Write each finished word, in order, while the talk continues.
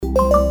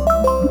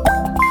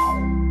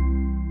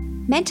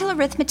Mental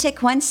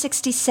Arithmetic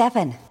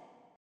 167.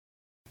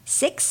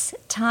 6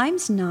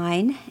 times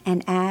 9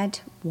 and add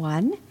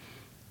 1.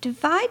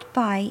 Divide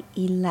by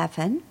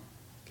 11.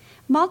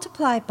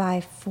 Multiply by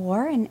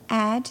 4 and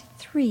add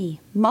 3.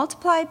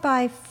 Multiply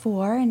by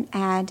 4 and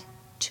add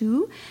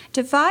 2.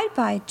 Divide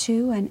by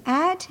 2 and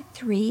add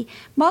 3.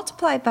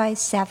 Multiply by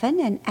 7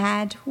 and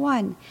add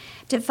 1.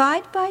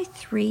 Divide by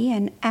 3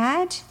 and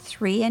add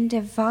 3 and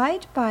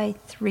divide by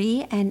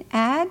 3 and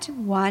add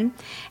 1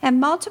 and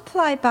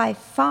multiply by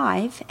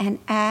 5 and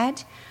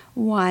add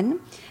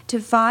 1.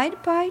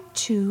 Divide by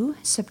 2,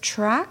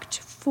 subtract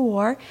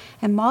 4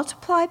 and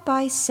multiply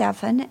by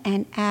 7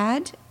 and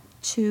add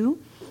 2.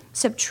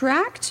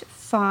 Subtract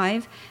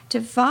 5,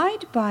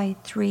 divide by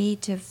 3,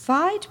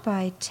 divide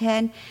by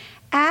 10,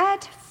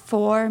 add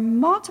 4,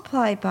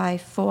 multiply by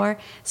 4,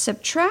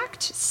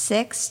 subtract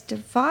 6,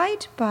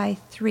 divide by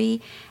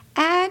 3,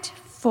 add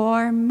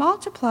 4,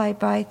 multiply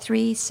by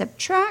 3,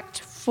 subtract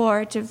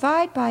 4,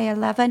 divide by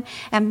 11,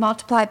 and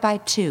multiply by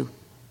 2.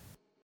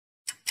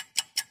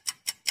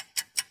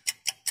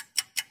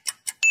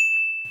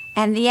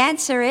 And the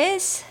answer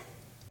is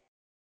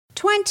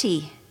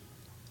 20.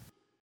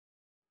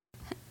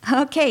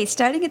 Okay,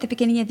 starting at the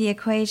beginning of the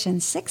equation,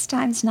 6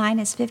 times 9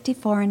 is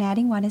 54 and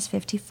adding 1 is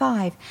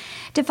 55.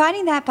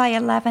 Dividing that by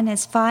 11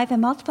 is 5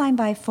 and multiplying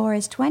by 4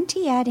 is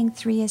 20. Adding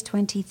 3 is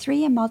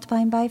 23 and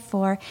multiplying by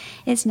 4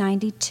 is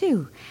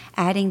 92.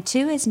 Adding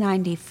 2 is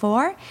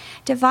 94.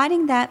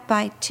 Dividing that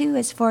by 2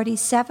 is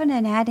 47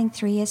 and adding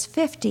 3 is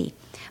 50.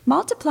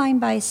 Multiplying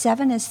by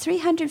 7 is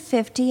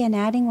 350 and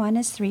adding 1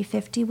 is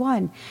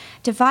 351.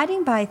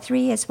 Dividing by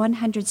 3 is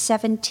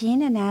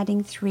 117 and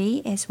adding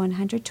 3 is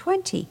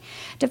 120.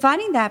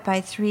 Dividing that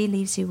by 3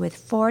 leaves you with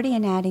 40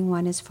 and adding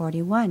 1 is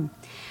 41.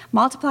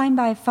 Multiplying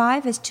by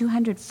 5 is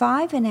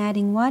 205 and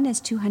adding 1 is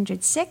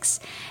 206.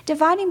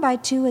 Dividing by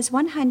 2 is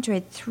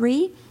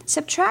 103.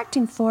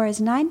 Subtracting 4 is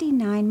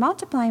 99.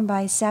 Multiplying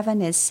by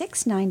 7 is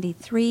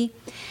 693.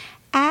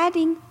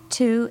 Adding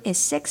 2 is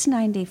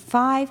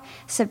 695.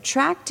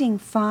 Subtracting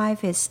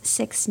 5 is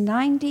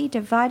 690.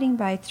 Dividing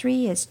by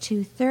 3 is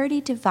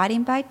 230.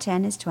 Dividing by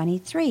 10 is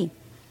 23.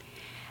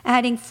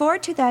 Adding 4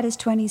 to that is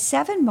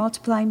 27.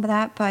 Multiplying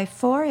that by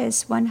 4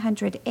 is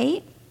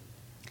 108.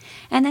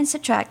 And then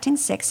subtracting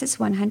 6 is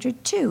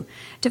 102.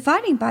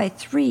 Dividing by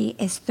 3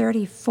 is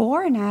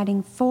 34, and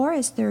adding 4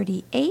 is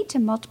 38,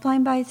 and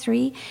multiplying by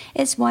 3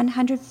 is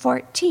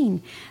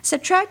 114.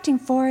 Subtracting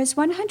 4 is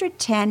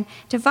 110,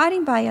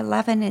 dividing by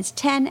 11 is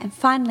 10, and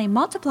finally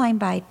multiplying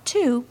by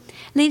 2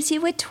 leaves you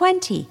with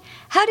 20.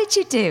 How did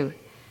you do?